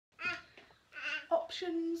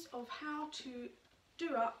options of how to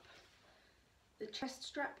do up the chest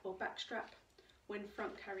strap or back strap when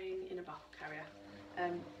front carrying in a buckle carrier.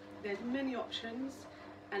 There's many options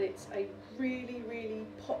and it's a really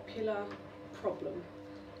popular problem.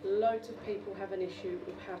 Loads of people have an issue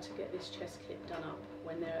with how to get this chest clip done up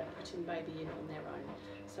when they're putting baby in on their own.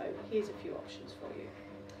 So here's a few options for you.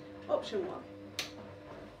 Option 1.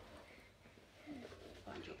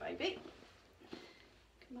 Find your baby.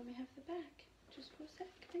 Can mummy have the bag? Just for a sec,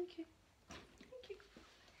 thank you. Thank you.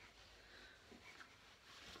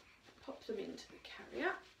 Pop them into the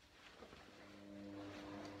carrier.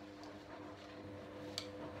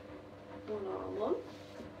 One arm on,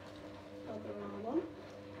 other arm on.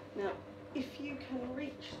 Now, if you can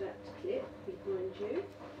reach that clip behind you,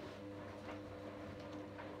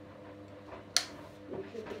 you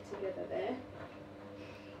clip it together there,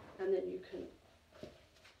 and then you can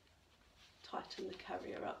tighten the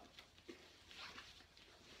carrier up.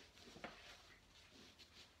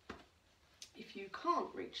 If you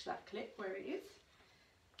can't reach that clip where it is,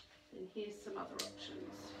 then here's some other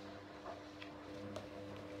options.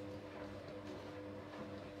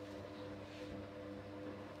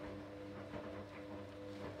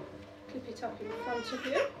 Clip it up in front of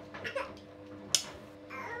you.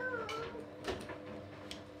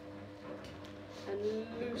 And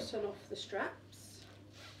loosen off the straps.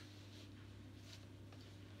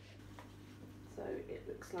 So it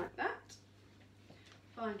looks like that.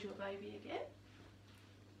 Find your baby again.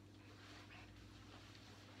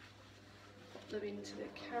 Pop them into the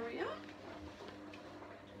carrier.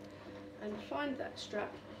 And find that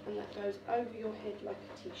strap, and that goes over your head like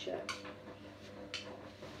a t-shirt.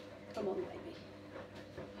 Come on, baby.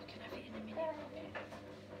 You can have it in a minute.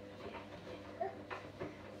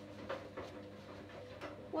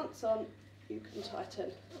 Once on, you can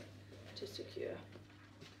tighten to secure.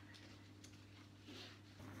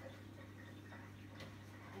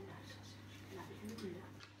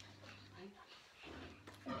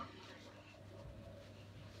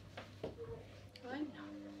 I know.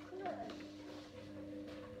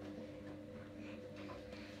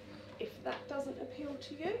 If that doesn't appeal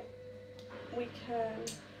to you, we can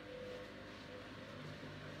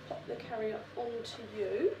pop the carrier onto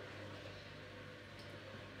you.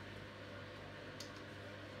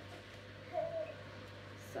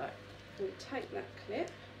 So we take that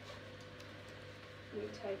clip, we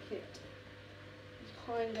take it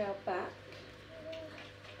behind our back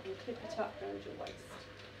and clip it up around your waist.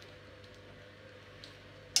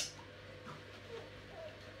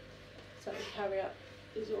 So the carrier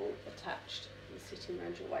is all attached and sitting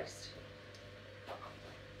around your waist.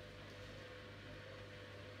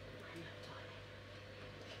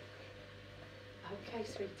 Okay,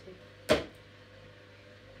 sweetie.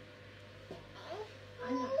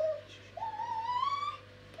 I know.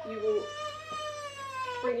 You will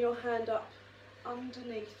bring your hand up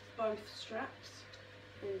underneath both straps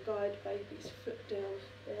and guide baby's foot down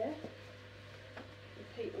there.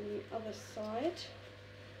 Repeat on the other side.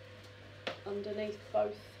 Underneath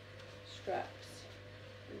both straps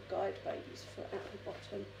and guide baby's foot at the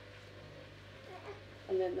bottom,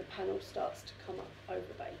 and then the panel starts to come up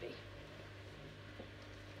over baby.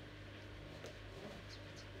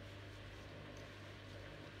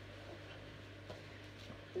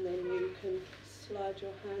 And then you can slide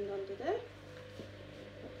your hand under there,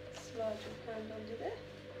 slide your hand under there,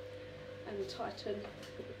 and tighten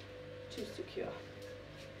to secure.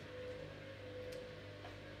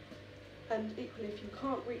 And equally, if you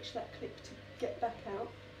can't reach that clip to get back out,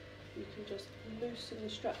 you can just loosen the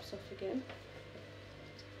straps off again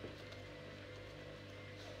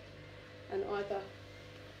and either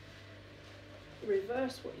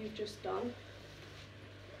reverse what you've just done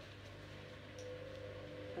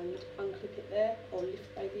and unclip it there, or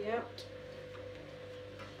lift baby out.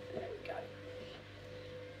 There we go.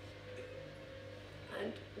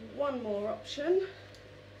 And one more option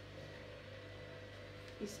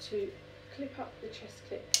is to clip up the chest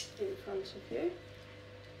clip in front of you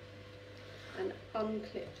and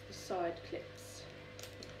unclip the side clips.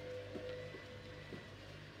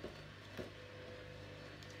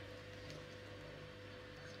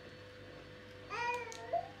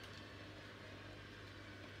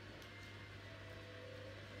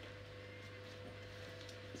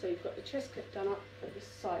 So you've got the chest clip done up, but the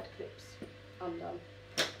side clips undone.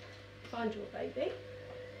 Find your baby.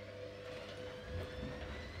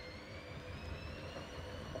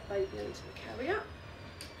 Pop baby into the carrier.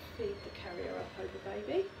 Feed the carrier up over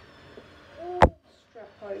baby.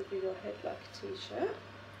 Strap over your head like a t-shirt.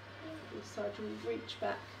 Decide you reach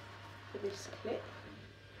back for this clip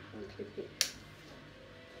and clip it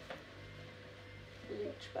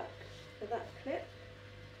reach back for that clip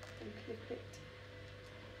and clip it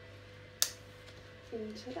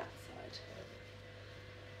into that side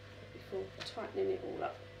before tightening it all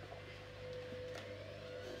up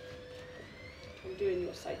and doing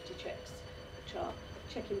your safety checks, which are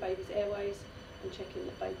checking baby's airways and checking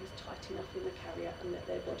that baby's tight enough in the carrier and that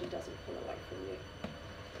their body doesn't pull away from you.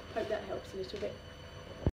 Hope that helps a little bit.